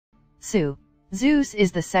Zeus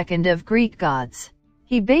is the second of Greek gods.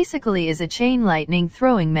 He basically is a chain lightning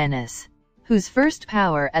throwing menace, whose first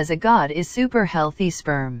power as a god is super healthy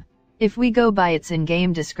sperm. If we go by its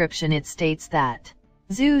in-game description, it states that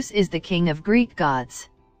Zeus is the king of Greek gods.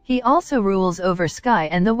 He also rules over sky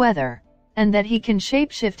and the weather, and that he can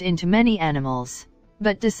shapeshift into many animals,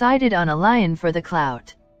 but decided on a lion for the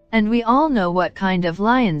clout. And we all know what kind of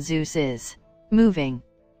lion Zeus is. Moving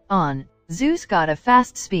on, Zeus got a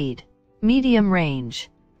fast speed, medium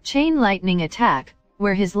range, chain lightning attack,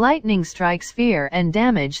 where his lightning strikes fear and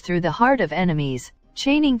damage through the heart of enemies,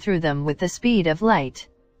 chaining through them with the speed of light,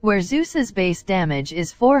 where Zeus's base damage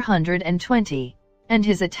is 420, and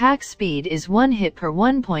his attack speed is 1 hit per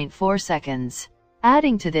 1.4 seconds.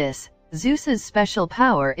 Adding to this, Zeus's special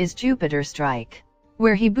power is Jupiter Strike,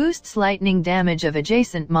 where he boosts lightning damage of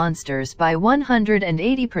adjacent monsters by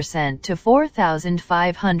 180% to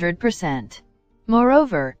 4,500%.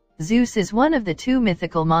 Moreover, Zeus is one of the 2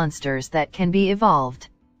 mythical monsters that can be evolved,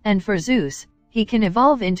 and for Zeus, he can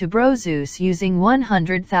evolve into Bro Zeus using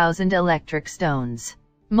 100,000 electric stones,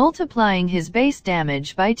 multiplying his base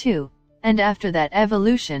damage by 2, and after that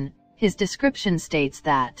evolution, his description states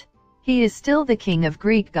that he is still the king of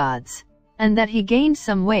Greek gods, and that he gained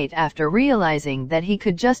some weight after realizing that he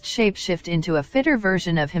could just shapeshift into a fitter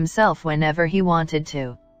version of himself whenever he wanted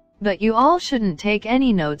to. But you all shouldn't take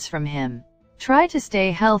any notes from him. Try to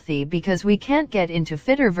stay healthy because we can't get into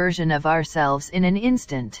fitter version of ourselves in an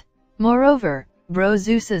instant. Moreover, Bro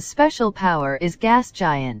Zeus's special power is Gas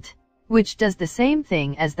Giant, which does the same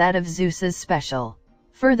thing as that of Zeus's special.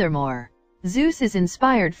 Furthermore, Zeus is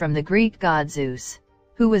inspired from the Greek god Zeus,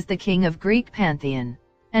 who was the king of Greek pantheon,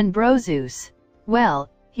 and Bro Zeus, well,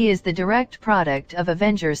 he is the direct product of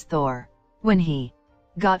Avengers Thor. When he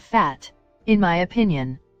got fat, in my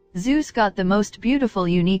opinion, Zeus got the most beautiful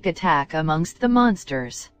unique attack amongst the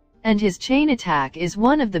monsters, and his chain attack is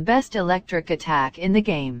one of the best electric attack in the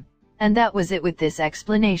game. And that was it with this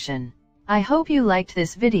explanation. I hope you liked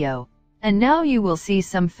this video, and now you will see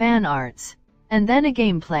some fan arts, and then a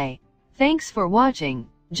gameplay. Thanks for watching,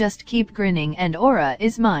 just keep grinning and aura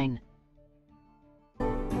is mine.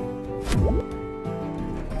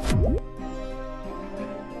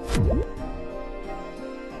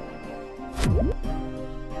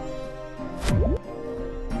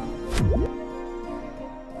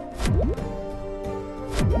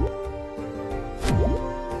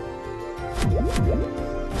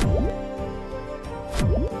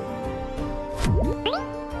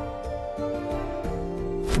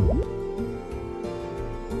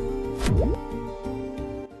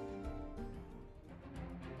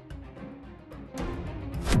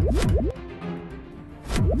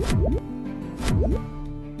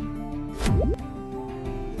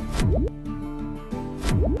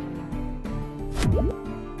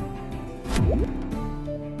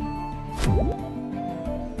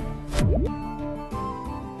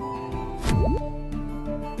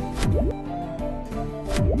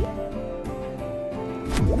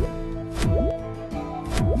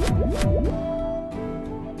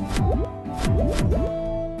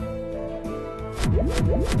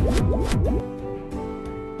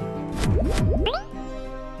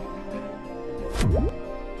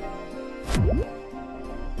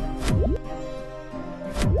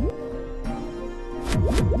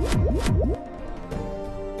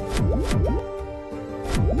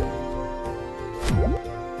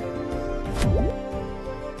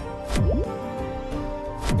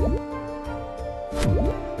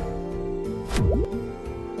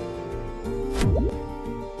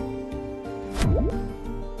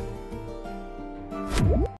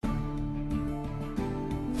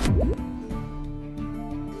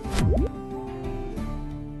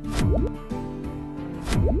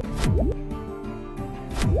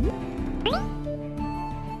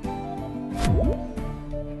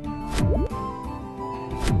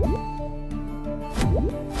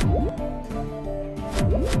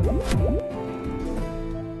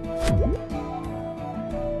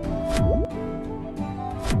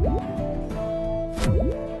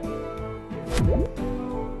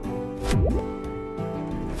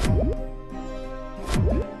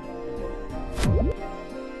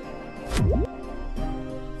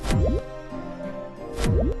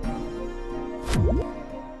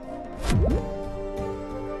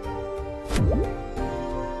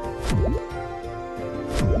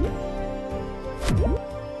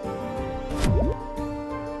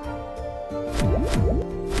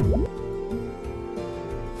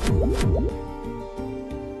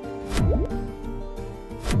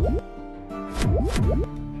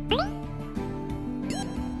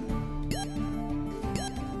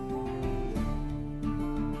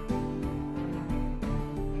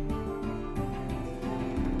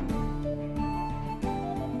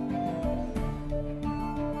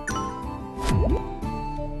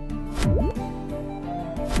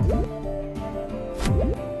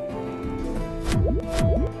 You